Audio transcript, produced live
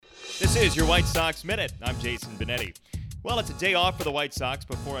This is your White Sox Minute. I'm Jason Benetti. Well, it's a day off for the White Sox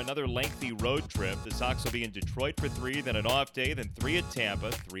before another lengthy road trip. The Sox will be in Detroit for 3, then an off day, then 3 at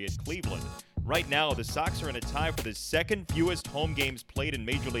Tampa, 3 at Cleveland. Right now, the Sox are in a tie for the second fewest home games played in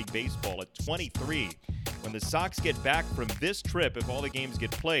Major League Baseball at 23. When the Sox get back from this trip, if all the games get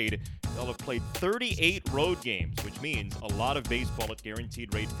played, they'll have played 38 road games, which means a lot of baseball at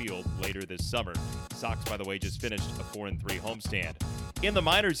Guaranteed Rate Field later this summer. The Sox, by the way, just finished a 4-3 homestand. In the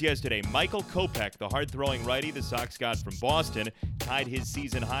minors yesterday, Michael Kopech, the hard-throwing righty the Sox got from Boston, tied his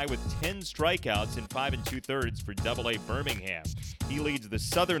season high with 10 strikeouts in 5 2/3 for Double-A Birmingham. He leads the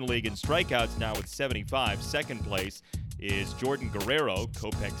Southern League in strikeouts now with 75. Second place is Jordan Guerrero,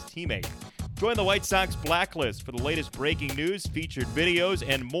 Kopech's teammate. Join the White Sox Blacklist for the latest breaking news, featured videos,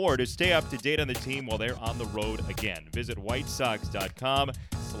 and more to stay up to date on the team while they're on the road again. Visit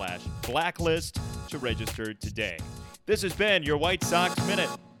whitesox.com/blacklist to register today. This has been your White Sox Minute.